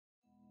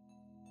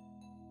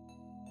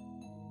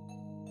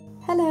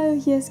Hello,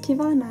 here's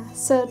Ciwana.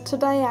 So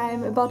today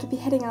I'm about to be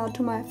heading out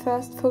to my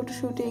first photo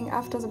shooting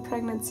after the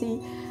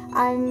pregnancy.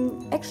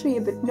 I'm actually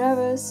a bit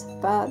nervous,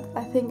 but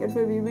I think it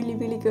will be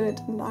really good,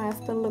 and I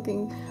have been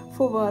looking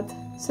forward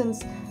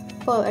since,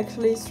 well,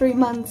 actually 3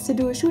 months to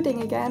do a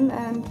shooting again,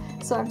 and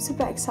so I'm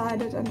super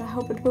excited and I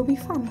hope it will be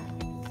fun.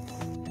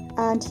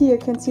 And here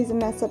you can see the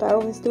mess that I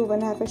always do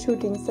when I have a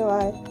shooting, so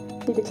I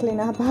need to clean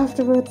up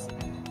afterwards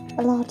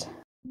a lot.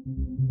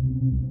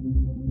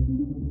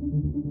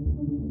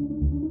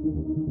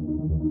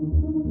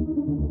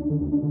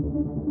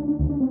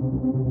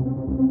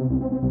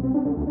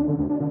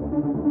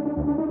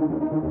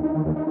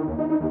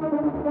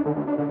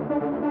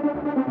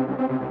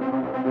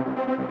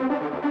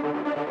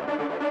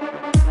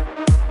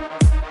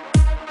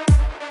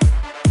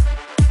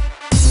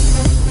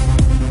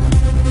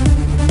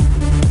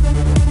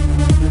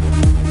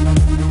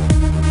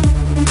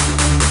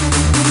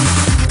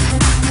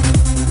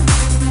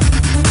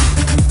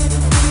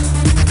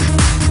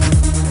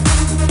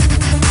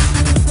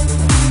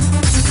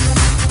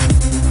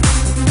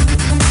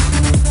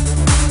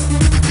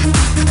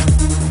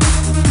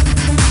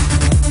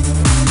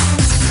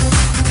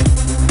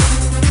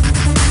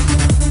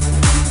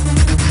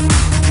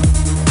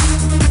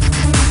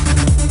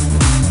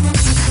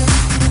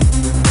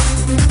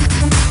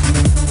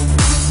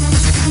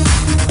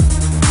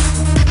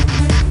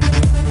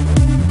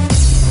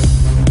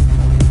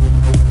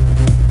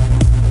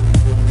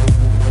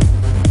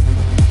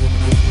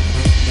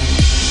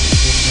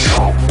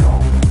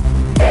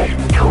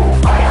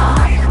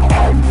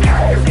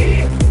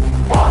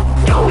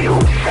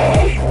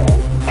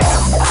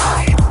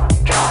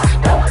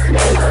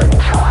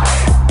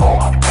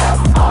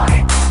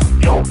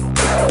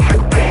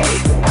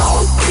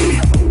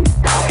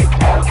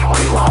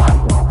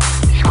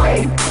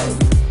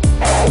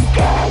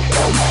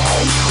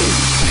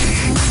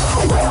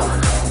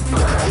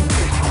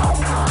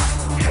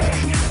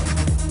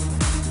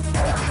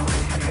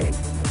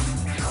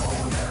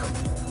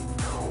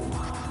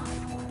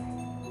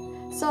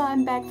 So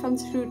I'm back from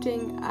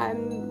shooting.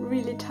 I'm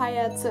really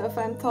tired, so if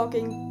I'm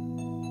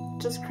talking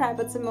just crap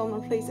at the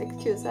moment, please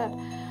excuse that.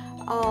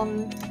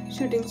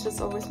 Shootings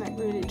just always make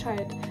me really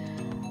tired.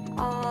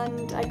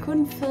 And I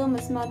couldn't film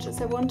as much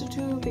as I wanted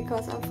to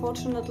because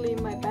unfortunately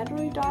my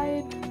battery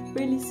died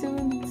really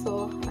soon,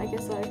 so I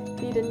guess I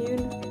need a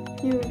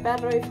new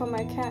battery for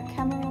my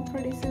camera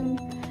pretty soon.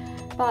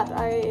 But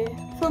I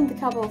filmed a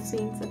couple of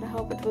scenes and I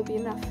hope it will be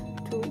enough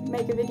to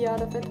make a video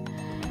out of it.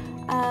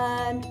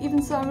 And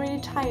even so I'm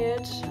really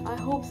tired, I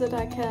hope that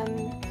I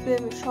can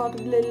film a short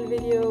little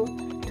video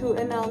to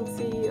announce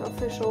the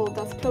official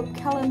Das Club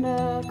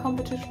calendar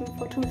competition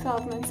for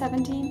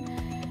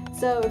 2017.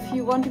 So if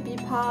you want to be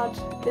part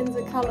in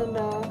the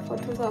calendar for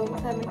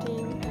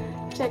 2017,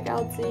 check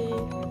out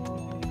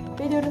the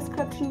video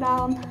description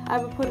down. I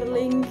will put a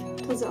link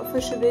to the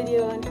official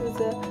video and to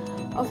the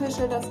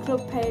official Das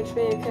Club page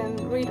where you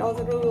can read all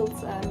the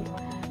rules and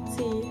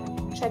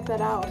check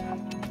that out.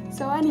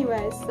 So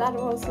anyways, that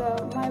was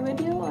my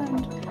video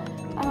and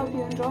I hope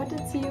you enjoyed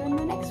it. See you in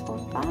the next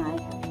one.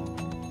 Bye!